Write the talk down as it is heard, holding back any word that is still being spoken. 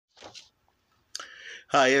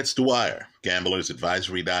Hi, it's Dwyer,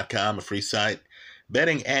 gamblersadvisory.com, a free site,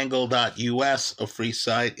 bettingangle.us, a free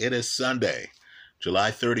site. It is Sunday,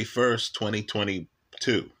 July 31st,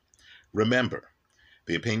 2022. Remember,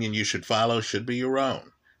 the opinion you should follow should be your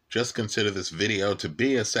own. Just consider this video to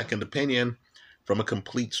be a second opinion from a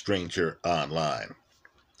complete stranger online.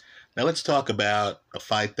 Now let's talk about a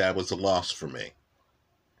fight that was a loss for me.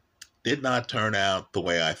 Did not turn out the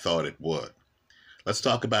way I thought it would. Let's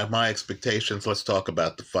talk about my expectations. Let's talk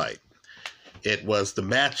about the fight. It was the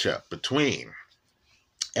matchup between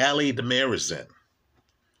Ali Demirezen,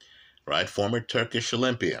 right, former Turkish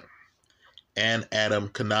Olympian, and Adam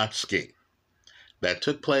Kownacki that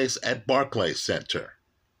took place at Barclays Center,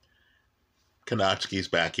 Kownacki's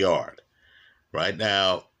backyard. Right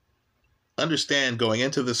now, understand going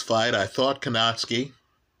into this fight, I thought Kownacki,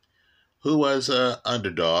 who was an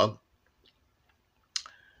underdog,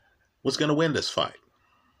 was going to win this fight.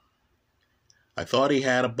 I thought he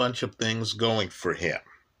had a bunch of things going for him,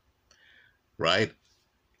 right?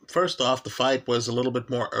 First off, the fight was a little bit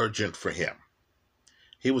more urgent for him.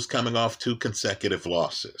 He was coming off 2 consecutive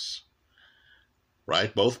losses,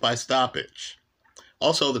 right? Both by stoppage.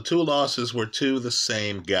 Also, the 2 losses were to the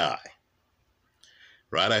same guy,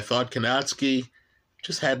 right? I thought Kownacki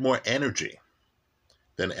just had more energy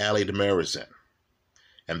than Ali Demirezen.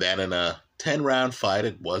 And that in a 10-round fight,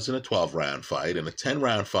 it wasn't a 12-round fight. In a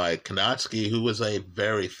 10-round fight, Kownacki, who was a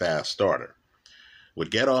very fast starter, would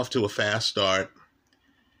get off to a fast start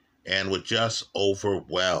and would just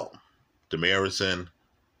overwhelm Demirezen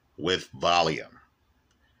with volume.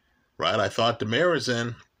 Right? I thought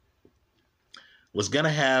Demirezen was going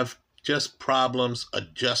to have just problems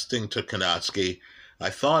adjusting to Kownacki. I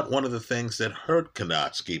thought one of the things that hurt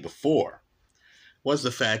Kownacki before was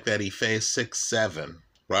the fact that he faced 6'7"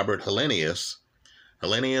 Robert Helenius.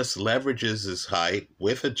 Helenius leverages his height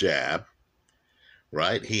with a jab,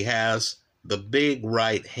 right? He has the big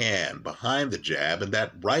right hand behind the jab, and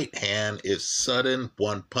that right hand is sudden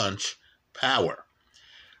one-punch power,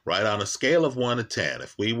 right? On a scale of 1 to 10,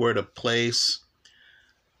 if we were to place,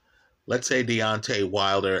 let's say, Deontay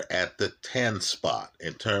Wilder at the 10 spot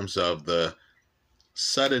in terms of the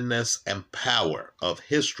suddenness and power of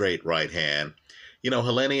his straight right hand, you know,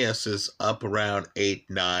 Helenius is up around 8,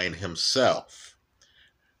 9 himself,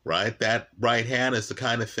 right? That right hand is the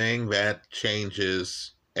kind of thing that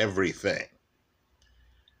changes everything,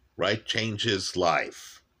 right? Changes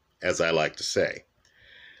life, as I like to say.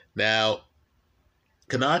 Now,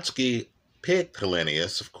 Kownacki picked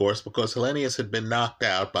Helenius, of course, because Helenius had been knocked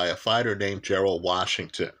out by a fighter named Gerald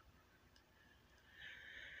Washington,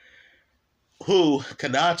 who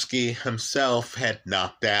Kownacki himself had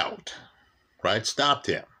knocked out, right? Stopped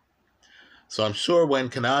him. So I'm sure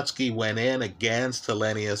when Kownacki went in against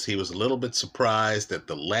Helenius, he was a little bit surprised at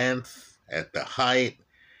the length, at the height,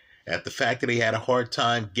 at the fact that he had a hard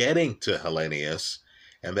time getting to Helenius,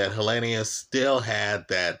 and that Helenius still had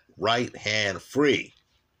that right hand free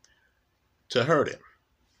to hurt him.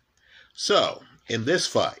 So, in this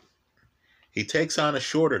fight, he takes on a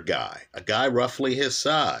shorter guy, a guy roughly his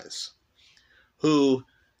size, who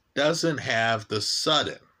doesn't have the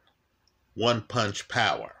sudden one-punch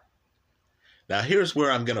power. Now, here's where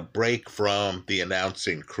I'm going to break from the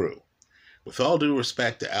announcing crew. With all due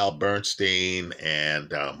respect to Al Bernstein and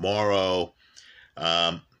Morrow,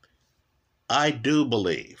 I do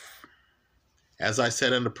believe, as I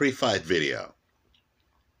said in the pre-fight video,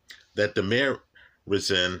 that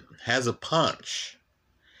Demirezen has a punch.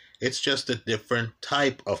 It's just a different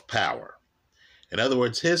type of power. In other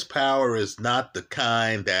words, his power is not the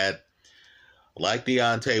kind that, like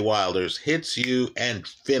Deontay Wilder's, hits you and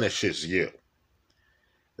finishes you.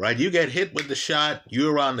 Right? You get hit with the shot,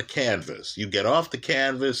 you're on the canvas. You get off the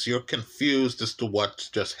canvas, you're confused as to what's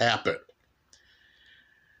just happened.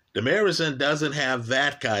 Demirezen doesn't have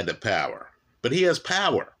that kind of power, but he has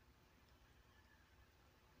power.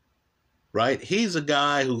 Right? He's a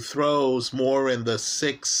guy who throws more in the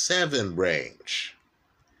 6-7 range.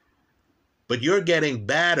 But you're getting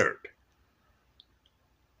battered.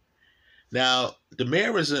 Now,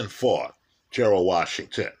 Demirezen fought Gerald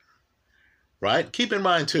Washington, right? Keep in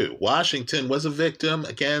mind, too, Washington was a victim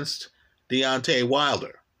against Deontay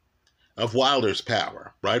Wilder, of Wilder's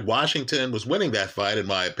power, right? Washington was winning that fight, in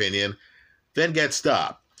my opinion, then gets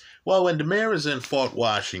stopped. Well, when Demirezen fought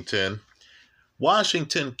Washington,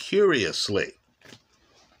 Washington curiously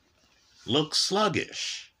looked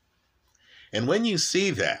sluggish. And when you see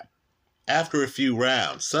that, after a few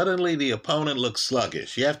rounds, suddenly the opponent looks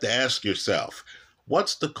sluggish. You have to ask yourself,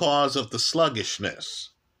 what's the cause of the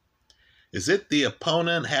sluggishness? Is it the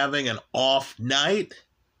opponent having an off night?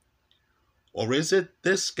 Or is it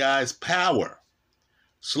this guy's power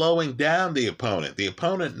slowing down the opponent. The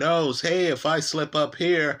opponent knows, hey, if I slip up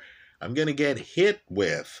here, I'm going to get hit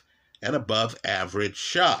with an above average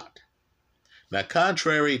shot. Now,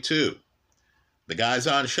 contrary to the guys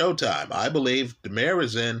on Showtime, I believe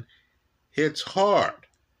Demirezen hits hard.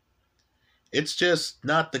 It's just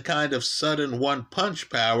not the kind of sudden one-punch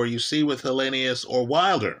power you see with Helenius or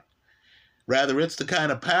Wilder. Rather, it's the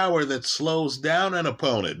kind of power that slows down an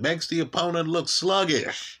opponent, makes the opponent look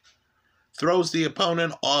sluggish, throws the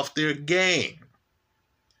opponent off their game,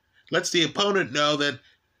 lets the opponent know that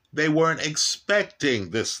they weren't expecting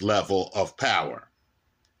this level of power,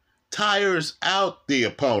 tires out the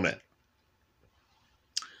opponent.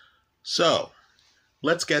 So,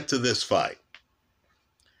 let's get to this fight.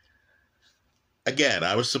 Again,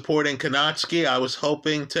 I was supporting Konatsky. I was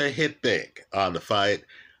hoping to hit big on the fight.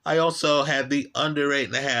 I also had the under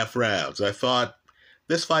 8.5 rounds. I thought,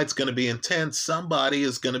 this fight's going to be intense. Somebody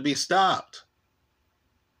is going to be stopped.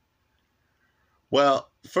 Well,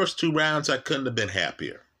 first 2 rounds, I couldn't have been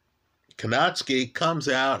happier. Konatsky comes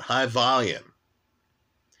out high volume.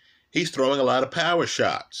 He's throwing a lot of power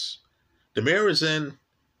shots. Demirezen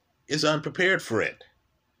is unprepared for it,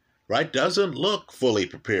 right? Doesn't look fully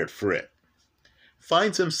prepared for it.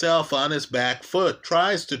 Finds himself on his back foot,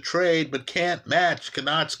 tries to trade, but can't match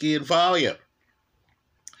Konatsky in volume.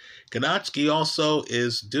 Konatsky also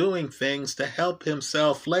is doing things to help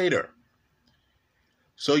himself later.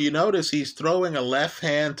 So you notice he's throwing a left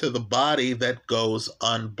hand to the body that goes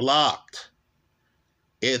unblocked.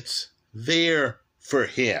 It's there for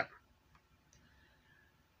him,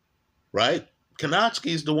 right?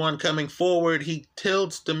 Konatsky's the one coming forward. He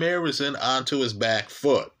tilts Demirezen onto his back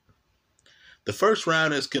foot. The first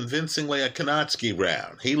round is convincingly a Konatsky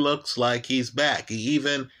round. He looks like he's back. He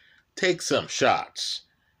even takes some shots,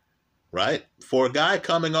 right? For a guy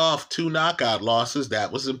coming off 2 knockout losses,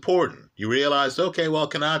 that was important. You realized, okay, well,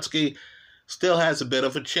 Konatsky still has a bit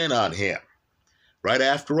of a chin on him, right?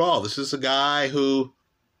 After all, this is a guy who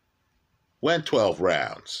went 12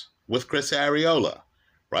 rounds with Chris Arreola,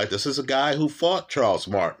 right? This is a guy who fought Charles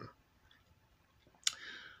Martin.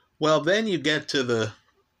 Well, then you get to the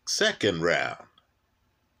second round.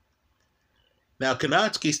 Now,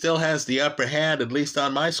 Konatsky still has the upper hand, at least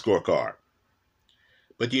on my scorecard.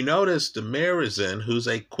 But you notice Demirezen, who's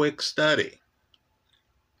a quick study,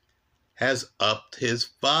 has upped his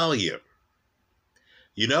volume.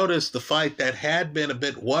 You notice the fight that had been a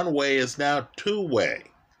bit one-way is now two-way.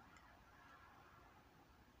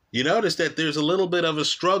 You notice that there's a little bit of a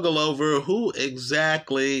struggle over who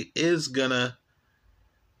exactly is going to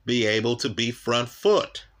be able to be front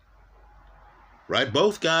foot. Right?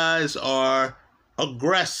 Both guys are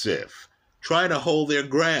aggressive, trying to hold their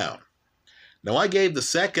ground. Now, I gave the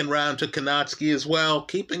second round to Konatsky as well,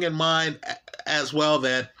 keeping in mind as well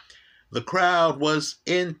that the crowd was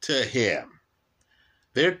into him.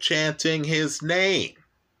 They're chanting his name.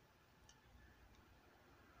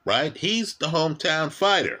 Right? He's the hometown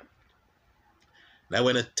fighter. Now,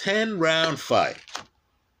 in a 10-round fight,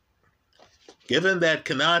 given that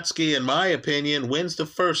Konatsky, in my opinion, wins the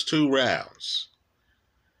first 2 rounds,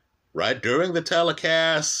 right? During the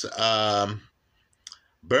telecast,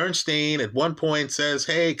 Bernstein at one point says,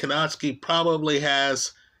 hey, Konatsky probably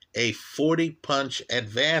has a 40-punch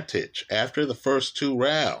advantage after the first 2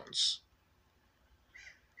 rounds.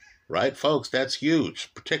 Right, folks? That's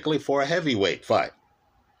huge, particularly for a heavyweight fight.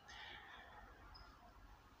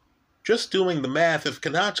 Just doing the math, if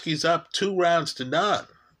Konatsky's up 2 rounds to none,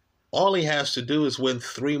 all he has to do is win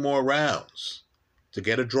 3 more rounds to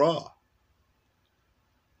get a draw.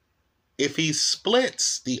 If he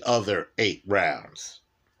splits the other 8 rounds,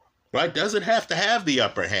 right, doesn't have to have the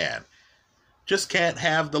upper hand, just can't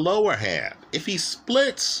have the lower hand. If he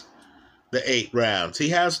splits the 8 rounds, he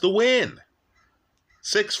has the win.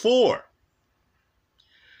 6-4.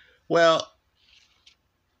 Well,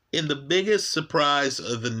 in the biggest surprise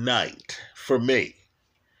of the night for me,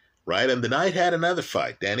 right, and the night had another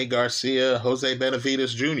fight, Danny Garcia, Jose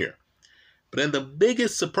Benavidez Jr. But in the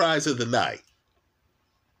biggest surprise of the night,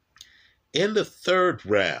 in the 3rd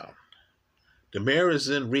round,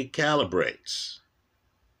 Demirezen recalibrates.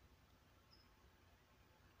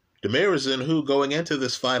 Demirezen, who going into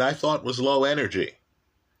this fight I thought was low energy,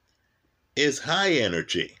 is high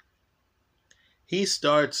energy. He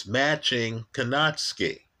starts matching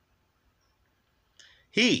Konatsky.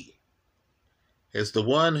 He is the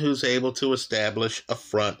one who's able to establish a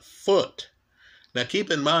front foot. Now keep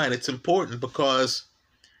in mind, it's important because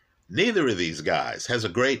neither of these guys has a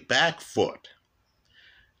great back foot.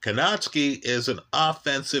 Konatsky is an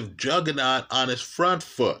offensive juggernaut on his front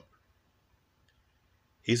foot.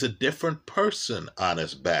 He's a different person on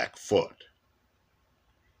his back foot.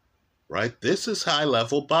 right? This is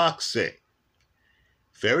high-level boxing.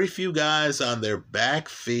 Very few guys on their back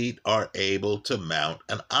feet are able to mount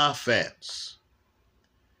an offense.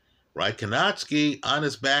 Right? Kownacki on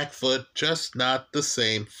his back foot, just not the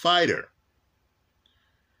same fighter.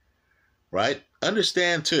 Right?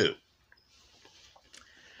 Understand, too,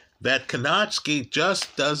 that Kownacki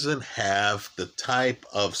just doesn't have the type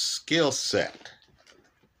of skill set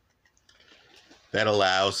that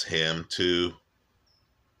allows him to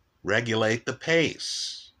regulate the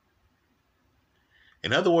pace.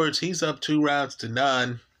 In other words, he's up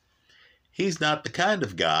 2-0. He's not the kind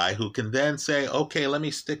of guy who can then say, okay, let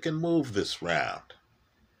me stick and move this round.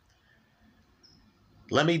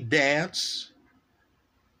 Let me dance.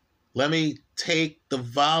 Let me take the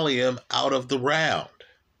volume out of the round.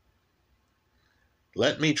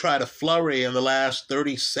 Let me try to flurry in the last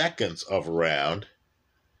 30 seconds of a round,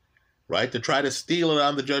 right, to try to steal it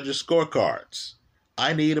on the judges' scorecards.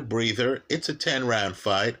 I need a breather. It's a 10-round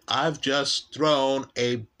fight. I've just thrown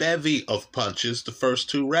a bevy of punches the first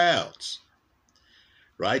 2 rounds.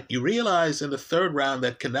 Right? You realize in the 3rd round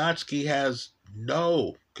that Kownacki has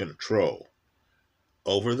no control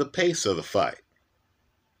over the pace of the fight.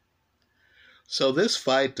 So this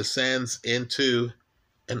fight descends into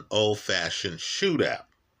an old-fashioned shootout.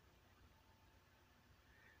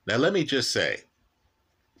 Now let me just say,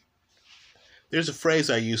 there's a phrase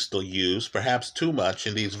I used to use, perhaps too much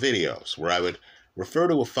in these videos, where I would refer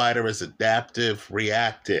to a fighter as adaptive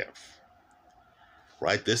reactive.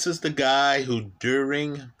 Right? This is the guy who,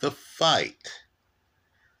 during the fight,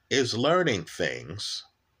 is learning things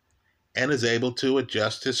and is able to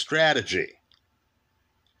adjust his strategy.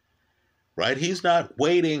 Right? He's not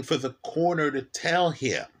waiting for the corner to tell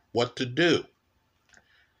him what to do.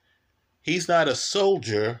 He's not a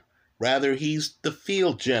soldier, rather he's the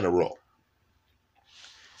field general.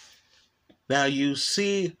 Now you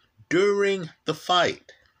see, during the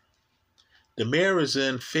fight,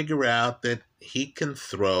 Demirizin figure out that he can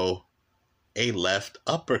throw a left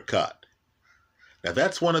uppercut. Now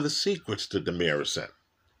that's one of the secrets to Demirizin.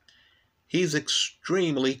 He's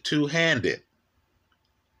extremely two-handed.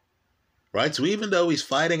 Right? So even though he's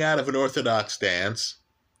fighting out of an orthodox stance,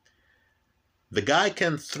 the guy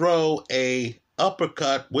can throw a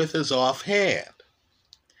uppercut with his offhand.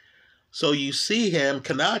 So you see him,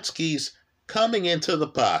 Kownacki's coming into the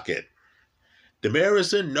pocket.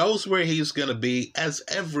 Demirizin knows where he's going to be, as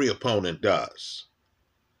every opponent does.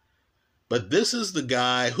 But this is the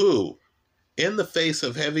guy who, in the face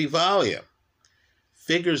of heavy volume,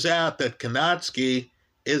 figures out that Kownacki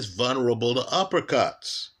is vulnerable to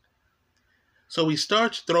uppercuts. So he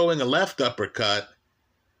starts throwing a left uppercut,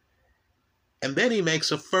 and then he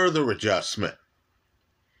makes a further adjustment.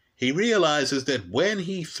 He realizes that when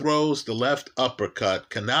he throws the left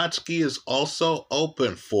uppercut, Kownacki is also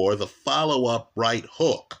open for the follow-up right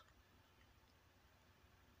hook.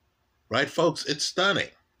 Right, folks? It's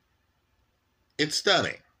stunning. It's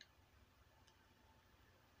stunning.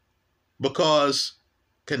 Because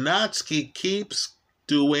Kownacki keeps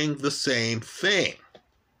doing the same thing.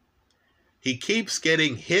 He keeps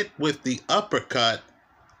getting hit with the uppercut,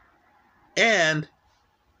 and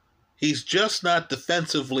he's just not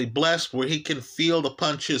defensively blessed where he can feel the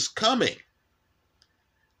punches coming.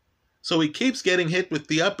 So he keeps getting hit with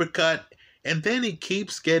the uppercut, and then he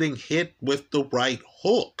keeps getting hit with the right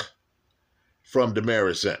hook from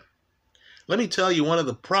Demirizin. Let me tell you one of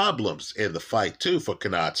the problems in the fight, too, for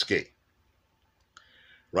Kownacki.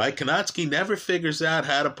 Right? Kownacki never figures out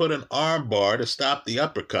how to put an arm bar to stop the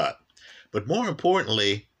uppercut. But more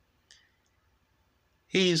importantly,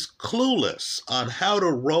 he's clueless on how to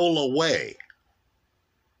roll away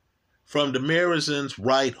from Demirizin's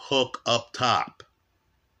right hook up top.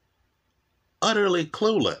 Utterly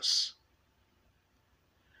clueless.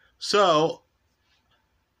 So,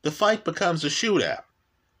 the fight becomes a shootout.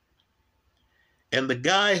 And the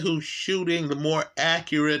guy who's shooting the more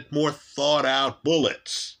accurate, more thought-out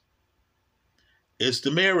bullets is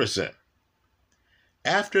Demirizin.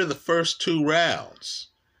 After the first 2 rounds,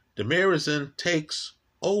 Demirizin takes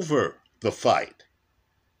over the fight.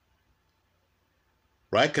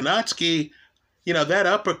 Right? Kownacki, that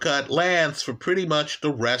uppercut lands for pretty much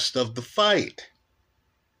the rest of the fight.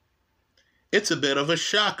 It's a bit of a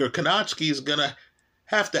shocker. Kownacki's going to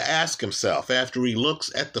have to ask himself after he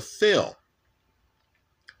looks at the film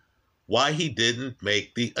why he didn't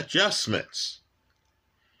make the adjustments.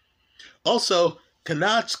 Also,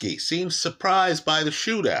 Kownacki seems surprised by the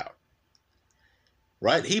shootout.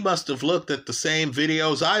 Right? He must have looked at the same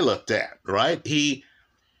videos I looked at, right? Here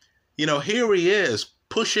he is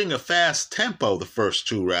pushing a fast tempo the first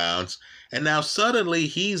 2 rounds, and now suddenly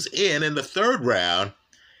he's in the 3rd round,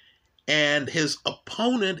 and his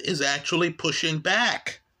opponent is actually pushing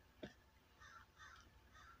back.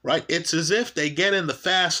 Right? It's as if they get in the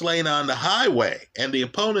fast lane on the highway and the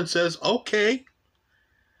opponent says, okay,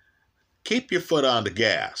 keep your foot on the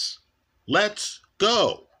gas. Let's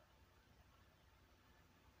go.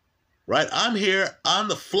 Right? I'm here on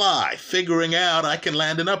the fly figuring out I can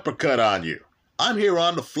land an uppercut on you. I'm here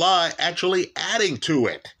on the fly actually adding to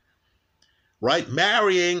it. Right?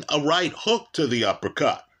 Marrying a right hook to the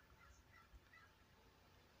uppercut.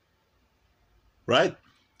 Right?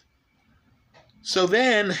 So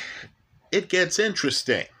then it gets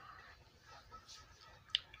interesting.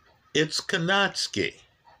 It's Kownacki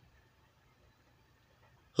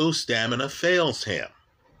whose stamina fails him.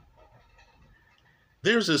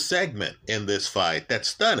 There's a segment in this fight that's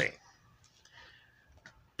stunning.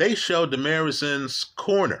 They show Demirezin's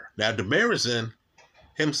corner. Now, Demirizin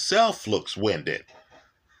himself looks winded.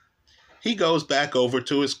 He goes back over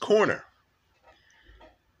to his corner.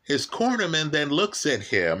 His cornerman then looks at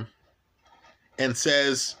him and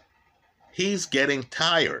says, he's getting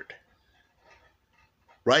tired.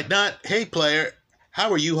 Right? Not, hey, player,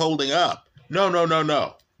 how are you holding up?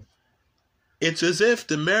 No. It's as if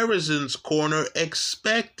Demirezin's corner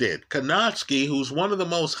expected Kownacki, who's one of the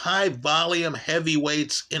most high-volume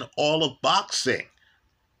heavyweights in all of boxing,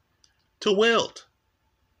 to wilt.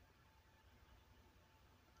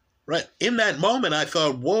 Right? In that moment, I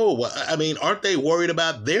thought, whoa, I mean, aren't they worried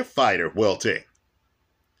about their fighter wilting?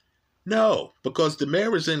 No, because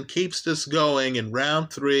Demirizin keeps this going in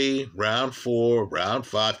round 3, round 4, round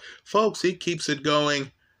 5. Folks, he keeps it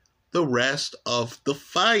going the rest of the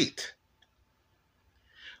fight.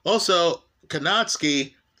 Also,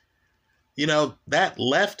 Kownacki, that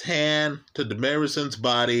left hand to Demirezin's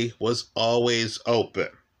body was always open.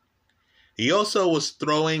 He also was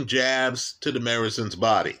throwing jabs to Demirezin's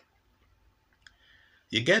body.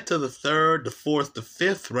 You get to the 3rd, the 4th, the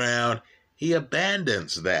 5th round, he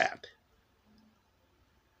abandons that.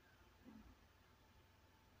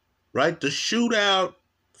 Right? The shootout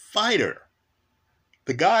fighter,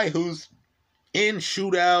 the guy who's in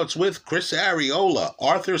shootouts with Chris Arreola,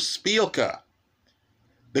 Arthur Szpilka,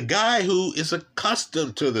 the guy who is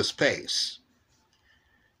accustomed to this pace,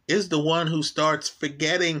 is the one who starts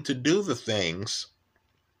forgetting to do the things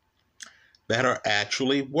that are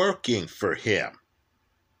actually working for him.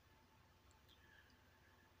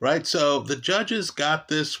 Right? So the judges got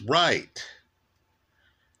this right.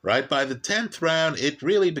 Right? By the 10th round, it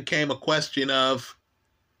really became a question of,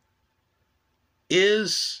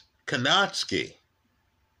 is Kownacki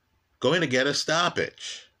going to get a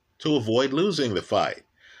stoppage to avoid losing the fight?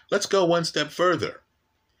 Let's go one step further.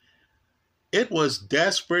 It was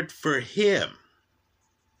desperate for him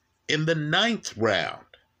in the 9th round.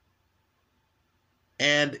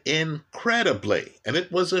 And incredibly, and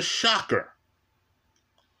it was a shocker,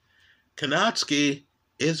 Kownacki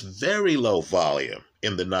is very low volume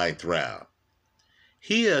in the 9th round.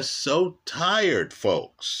 He is so tired,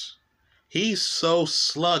 folks. He's so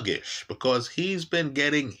sluggish because he's been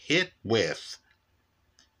getting hit with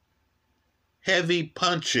heavy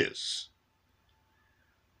punches.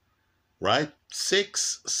 Right?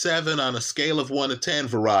 6, 7 on a scale of 1 to 10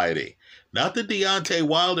 variety. Not the Deontay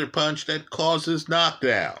Wilder punch that causes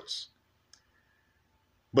knockdowns,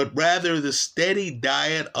 but rather the steady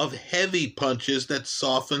diet of heavy punches that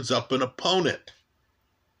softens up an opponent.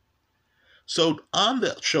 So on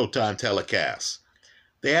the Showtime telecast,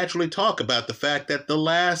 they actually talk about the fact that the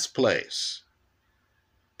last place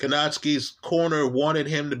Kownacki's corner wanted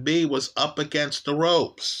him to be was up against the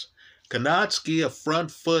ropes. Kownacki, a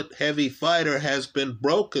front foot heavy fighter, has been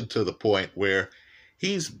broken to the point where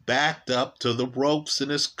he's backed up to the ropes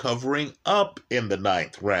and is covering up in the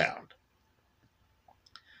 9th round.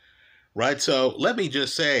 Right, so let me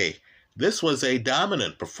just say, this was a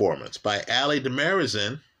dominant performance by Ali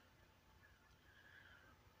Demirizin.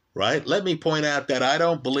 Right? Let me point out that I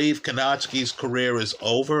don't believe Kownacki's career is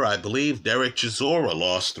over. I believe Derek Chisora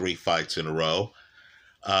lost 3 fights in a row.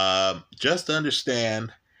 Just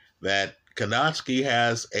understand that Kownacki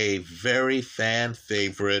has a very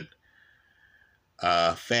fan-favorite,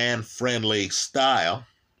 fan-friendly style.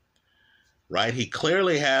 Right? He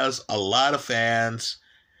clearly has a lot of fans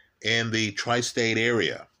in the tri-state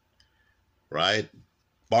area. Right?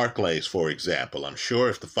 Barclays, for example. I'm sure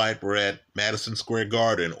if the fight were at Madison Square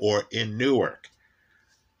Garden or in Newark,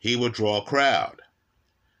 he would draw a crowd.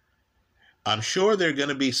 I'm sure there are going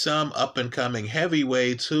to be some up-and-coming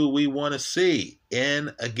heavyweights who we want to see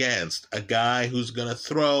in against a guy who's going to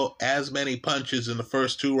throw as many punches in the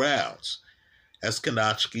first 2 rounds as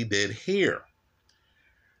Kownacki did here.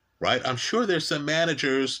 Right? I'm sure there's some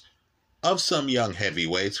managers of some young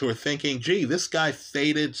heavyweights who are thinking, gee, this guy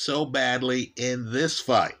faded so badly in this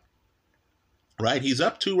fight, right? He's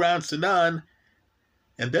up 2-0,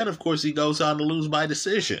 and then, of course, he goes on to lose by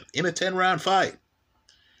decision in a 10-round fight,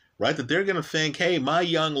 right? That they're going to think, hey, my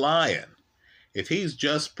young lion, if he's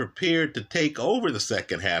just prepared to take over the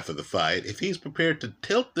second half of the fight, if he's prepared to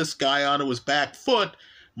tilt this guy onto his back foot,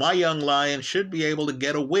 my young lion should be able to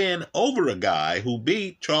get a win over a guy who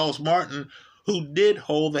beat Charles Martin, who did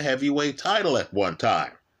hold the heavyweight title at one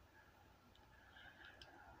time.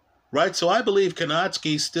 Right? So I believe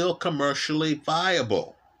Kanatsky's still commercially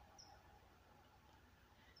viable.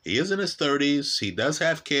 He is in his 30s. He does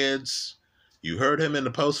have kids. You heard him in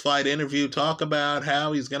the post-fight interview talk about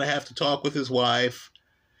how he's going to have to talk with his wife.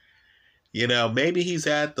 You know, maybe he's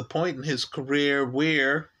at the point in his career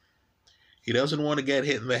where he doesn't want to get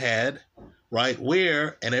hit in the head, right?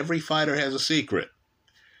 Where, and every fighter has a secret,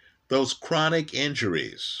 those chronic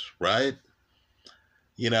injuries, right?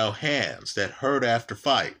 You know, hands that hurt after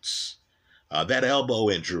fights, that elbow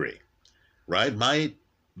injury, right, might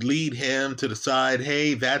lead him to decide,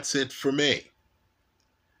 hey, that's it for me,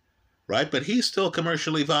 right? But he's still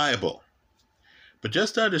commercially viable. But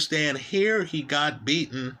just understand, here he got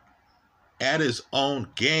beaten at his own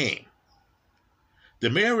game.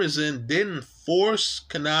 Demirizin didn't force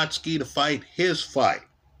Kanatsky to fight his fight.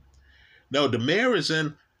 No,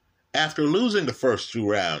 Demirizin, after losing the first 2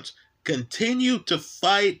 rounds, continued to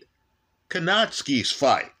fight Kanatsky's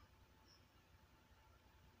fight.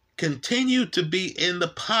 Continued to be in the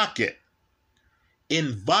pocket.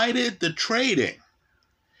 Invited the trading.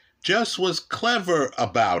 Just was clever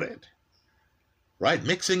about it. Right?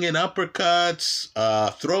 Mixing in uppercuts,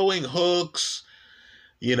 throwing hooks,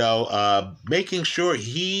 you know, making sure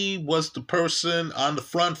he was the person on the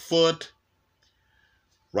front foot.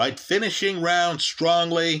 Right? Finishing rounds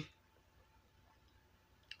strongly.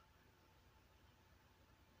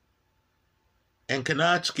 And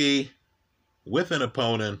Kanatsky, with an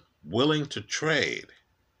opponent willing to trade,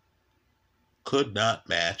 could not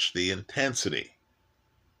match the intensity.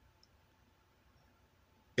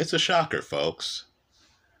 It's a shocker, folks.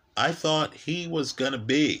 I thought he was going to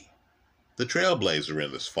be the trailblazer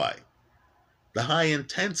in this fight, the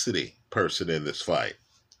high-intensity person in this fight.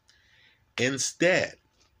 Instead,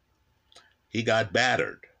 he got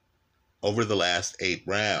battered over the last 8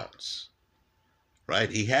 rounds. Right?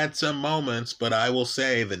 He had some moments, but I will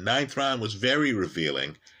say the 9th round was very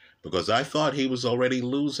revealing because I thought he was already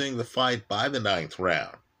losing the fight by the 9th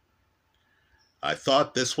round. I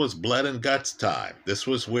thought this was blood and guts time. This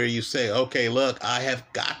was where you say, okay, look, I have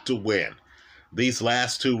got to win these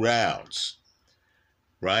last 2 rounds,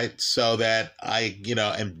 right? So that I, you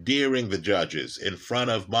know, am daring the judges in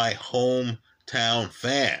front of my hometown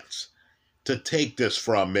fans to take this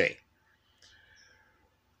from me,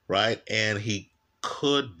 right? And he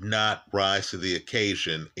could not rise to the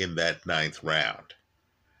occasion in that 9th round,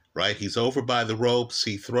 right? He's over by the ropes.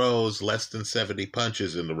 He throws less than 70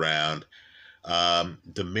 punches in the round.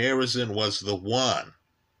 Demirizin was the one,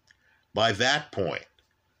 by that point,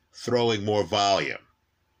 throwing more volume,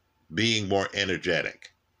 being more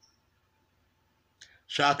energetic.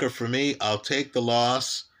 Shocker for me, I'll take the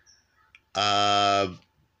loss.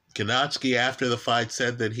 Kanatsky, after the fight,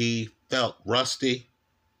 said that he felt rusty.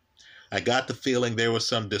 I got the feeling there was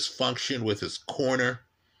some dysfunction with his corner,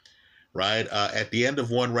 right? At the end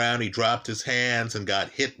of one round, he dropped his hands and got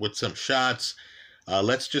hit with some shots.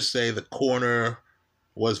 Let's just say the corner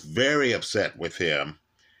was very upset with him.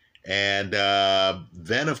 And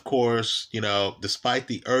then, of course, you know, despite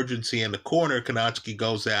the urgency in the corner, Kanatsky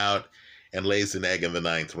goes out and lays an egg in the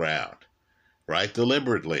 9th round, right?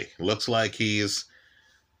 Deliberately. Looks like he's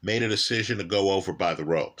made a decision to go over by the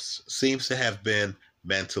ropes. Seems to have been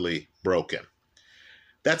mentally broken.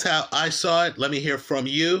 That's how I saw it. Let me hear from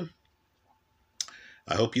you.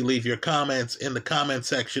 I hope you leave your comments in the comment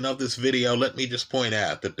section of this video. Let me just point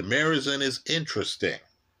out that Demirizin is interesting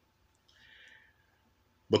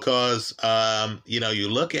because, you know, you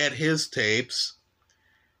look at his tapes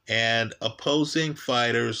and opposing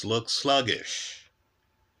fighters look sluggish,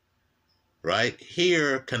 right?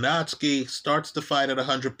 Here, Kanatsky starts the fight at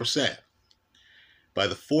 100%. By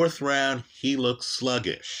the 4th round, he looks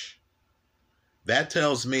sluggish. That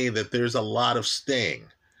tells me that there's a lot of sting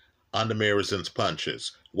on Demirizin's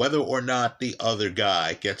punches, whether or not the other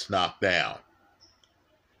guy gets knocked down.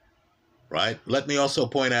 Right? Let me also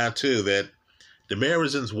point out, too, that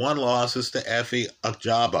Demirizin's 1 loss is to Efe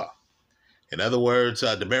Ajagba. In other words,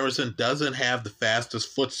 Demirizin doesn't have the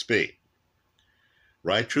fastest foot speed.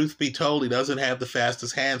 Right? Truth be told, he doesn't have the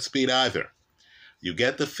fastest hand speed either. You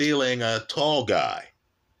get the feeling a tall guy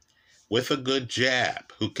with a good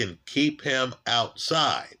jab who can keep him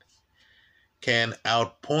outside can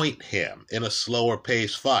outpoint him in a slower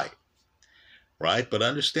pace fight, right? But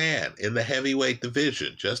understand, in the heavyweight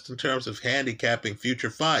division, just in terms of handicapping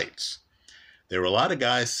future fights, there are a lot of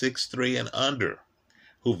guys 6'3" and under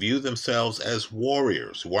who view themselves as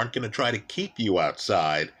warriors, who aren't going to try to keep you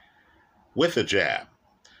outside with a jab.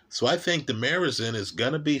 So I think Demirezen is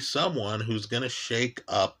going to be someone who's going to shake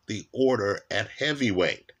up the order at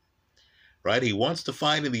heavyweight, right? He wants to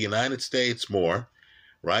fight in the United States more,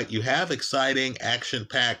 right? You have exciting,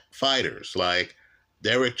 action-packed fighters like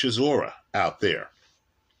Derek Chisora out there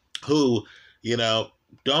who,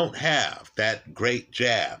 don't have that great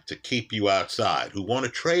jab to keep you outside, who want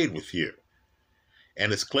to trade with you.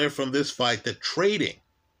 And it's clear from this fight that trading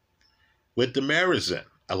with Demirezen,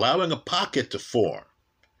 allowing a pocket to form,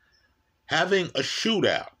 having a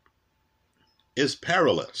shootout is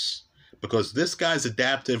perilous because this guy's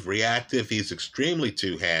adaptive, reactive. He's extremely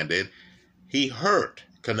two-handed. He hurt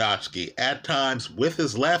Kownacki at times with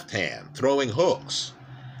his left hand, throwing hooks,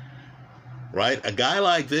 right? A guy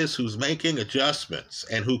like this who's making adjustments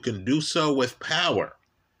and who can do so with power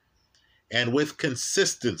and with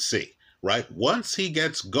consistency, right? Once he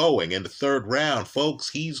gets going in the third round, folks,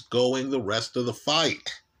 he's going the rest of the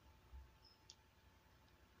fight.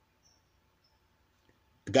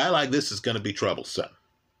 A guy like this is going to be troublesome,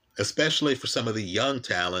 especially for some of the young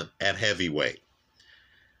talent at heavyweight.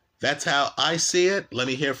 That's how I see it. Let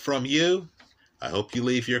me hear from you. I hope you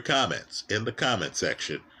leave your comments in the comment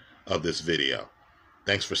section of this video.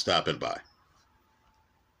 Thanks for stopping by.